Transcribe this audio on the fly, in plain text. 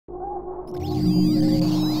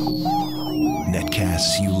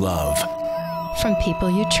Netcasts you love. From people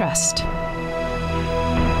you trust.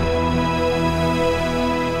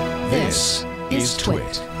 This is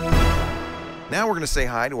Twit. Now we're going to say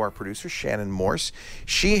hi to our producer, Shannon Morse.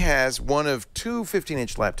 She has one of two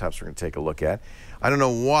 15-inch laptops we're going to take a look at. I don't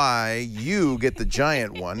know why you get the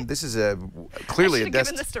giant one. This is clearly a desktop.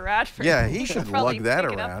 Given this to Radford. Yeah, he should lug that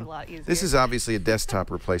around. This is obviously a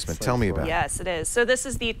desktop replacement. Tell me about it. Yes, it is. So this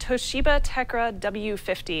is the Toshiba Tecra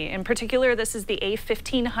W50. In particular, this is the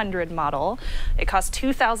A1500 model. It costs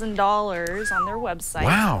 $2,000 on their website.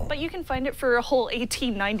 Wow. But you can find it for a whole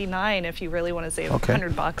 $18.99 if you really want to save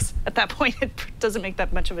 $100. At that point, it doesn't make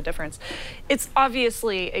that much of a difference. It's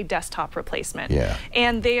obviously a desktop replacement. Yeah.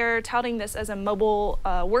 And they are touting this as a mobile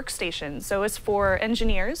workstation. So it's for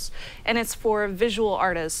engineers and it's for visual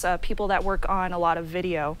artists, people that work on a lot of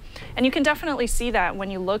video. And you can definitely see that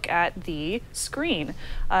when you look at the screen.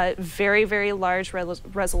 Very, very large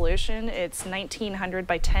resolution. It's 1900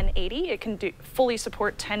 by 1080. It can fully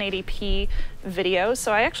support 1080p video.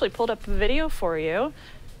 So I actually pulled up a video for you.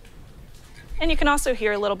 And you can also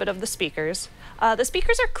hear a little bit of the speakers. The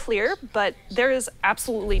speakers are clear, but there is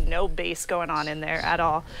absolutely no bass going on in there at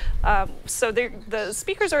all. So the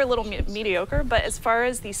speakers are a little mediocre, but as far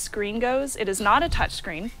as the screen goes, it is not a touch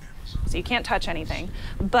screen, so you can't touch anything,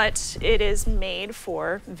 but it is made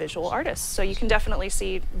for visual artists. So you can definitely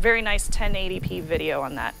see very nice 1080p video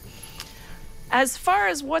on that. As far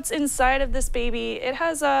as what's inside of this baby, it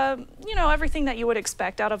has you know, everything that you would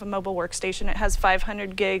expect out of a mobile workstation. It has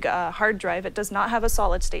 500 gig hard drive. It does not have a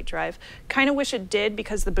solid state drive. Kind of wish it did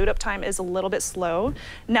because the boot up time is a little bit slow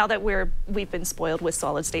now that we've been spoiled with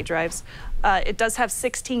solid state drives. It does have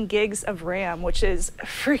 16 gigs of RAM, which is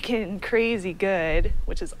freaking crazy good,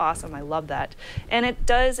 which is awesome. I love that. And it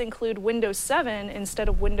does include Windows 7 instead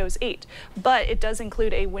of Windows 8, but it does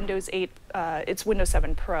include a Windows 8, it's Windows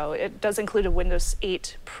 7 Pro. It does include a Windows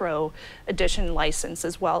 8 Pro edition license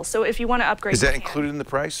as well. So if you want to upgrade, is that included in the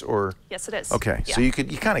price, or? Yes, it is. Okay, yeah. So you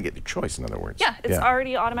kind of get your choice, in other words. Yeah, it's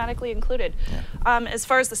already automatically included. Yeah. As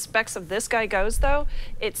far as the specs of this guy goes, though,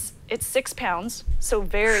 it's 6 pounds, so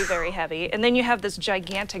very, very heavy. And then you have this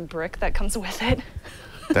gigantic brick that comes with it.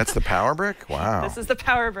 That's the power brick? Wow. This is the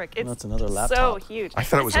power brick. It's that's another laptop. So huge. I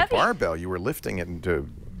thought it was heavy. a barbell. You were lifting it to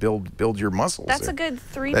build your muscles. That's there. a good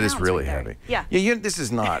 3 That pounds. is really right heavy. Yeah. Yeah. This is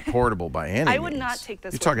not portable by any means. I would not take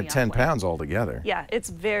this. You're talking with me 10 on the plane. pounds altogether. Yeah, it's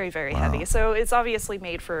very, very heavy. So it's obviously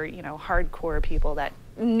made for, you know, hardcore people that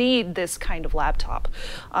need this kind of laptop.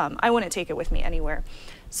 I wouldn't take it with me anywhere.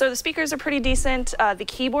 So the speakers are pretty decent. The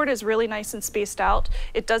keyboard is really nice and spaced out.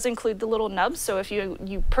 It does include the little nubs, so if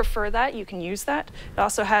you prefer that, you can use that. It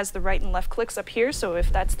also has the right and left clicks up here, so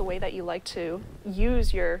if that's the way that you like to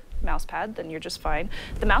use your mouse pad, then you're just fine.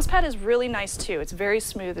 The mouse pad is really nice too. It's very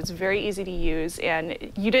smooth, it's very easy to use, and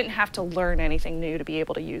you didn't have to learn anything new to be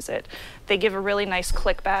able to use it. They give a really nice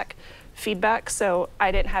click back feedback, so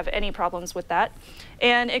I didn't have any problems with that.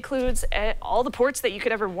 And it includes all the ports that you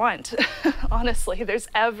could ever want. Honestly, there's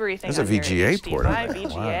everything. There's a VGA port on there.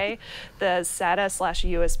 VGA, wow. The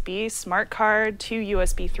SATA/USB, smart card, 2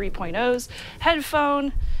 USB 3.0s,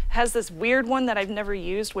 headphone, has this weird one that I've never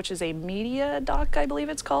used, which is a media dock, I believe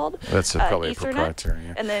it's called. That's probably Ethernet, a proprietary.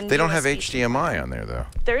 Yeah. And then they don't have USB. HDMI on there, though.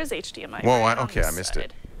 There is HDMI. Well, right okay, on I the missed side.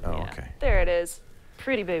 it. Oh, Yeah, okay. there it is.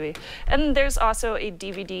 Pretty baby. And there's also a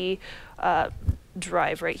DVD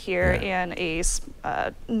drive right here, and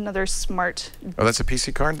another smart. Oh, that's a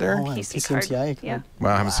PC card there? Oh, PC card. card. Yeah.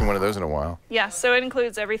 Wow, I haven't seen one of those in a while. Yeah, so it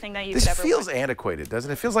includes everything that you This could ever feels want. antiquated, doesn't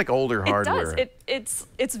it? It feels like older hardware. It does.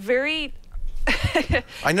 It's very.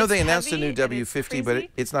 I know they announced a heavy new and it's W50, but crazy.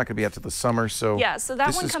 it's not going to be out to the summer, so Yeah, so that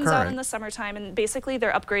this one is comes out current. in the summertime, and basically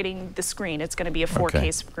they're upgrading the screen. It's going to be a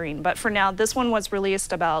 4K screen, but for now, this one was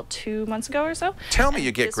released about 2 months ago or so. Tell me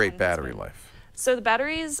you get great battery life. So the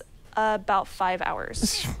battery's about 5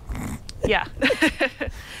 hours. Yeah.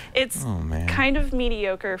 It's kind of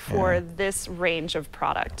mediocre for this range of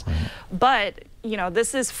product. But, you know,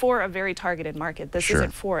 this is for a very targeted market. This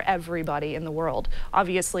isn't for everybody in the world.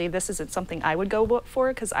 Obviously, this isn't something I would go for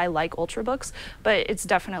because I like Ultrabooks, but it's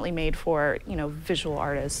definitely made for, you know, visual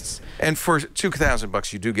artists. And for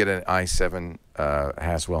 $2,000, you do get an i7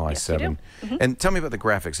 Haswell i7. Yes, And tell me about the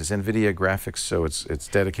graphics. It's NVIDIA graphics, so it's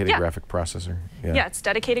dedicated graphic processor. Yeah, it's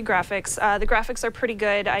dedicated graphics. The graphics are pretty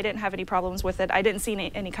good. I didn't have any problems with it. I didn't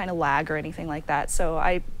see any kind of lag or anything like that. So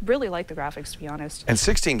I really like the graphics, to be honest. And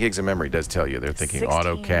 16 gigs of memory does tell you they're thinking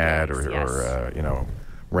AutoCAD or you know,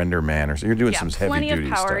 Render Man, or so you're doing some heavy duty plenty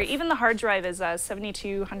of power. stuff. Even the hard drive is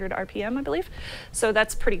 7,200 RPM, I believe. So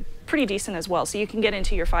that's pretty decent as well. So you can get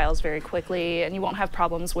into your files very quickly, and you won't have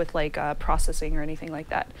problems with like processing or anything like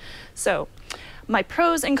that. So my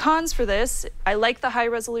pros and cons for this: I like the high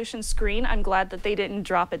resolution screen. I'm glad that they didn't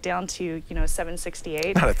drop it down to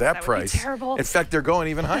 768. Not at that would price. be terrible. In fact, they're going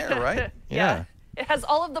even higher, right? Yeah. It has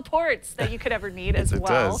all of the ports that you could ever need as well.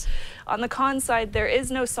 It does. On the con side, there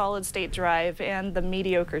is no solid state drive and the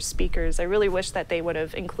mediocre speakers. I really wish that they would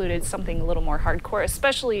have included something a little more hardcore,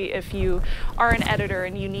 especially if you are an editor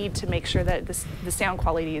and you need to make sure that the sound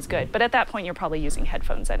quality is good. But at that point, you're probably using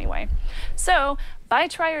headphones anyway. So buy,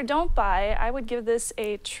 try, or don't buy, I would give this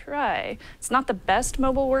a try. It's not the best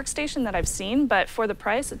mobile workstation that I've seen, but for the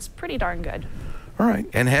price, it's pretty darn good. All right,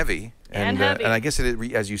 and heavy. And heavy. And I guess,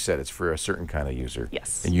 as you said, it's for a certain kind of user.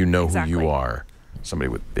 Yes, and you know exactly. who you are, somebody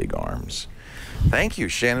with big arms. Thank you,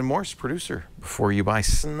 Shannon Morse, producer. Before you buy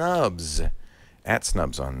Snubs, at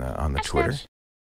Snubs on the Twitter. Snubs.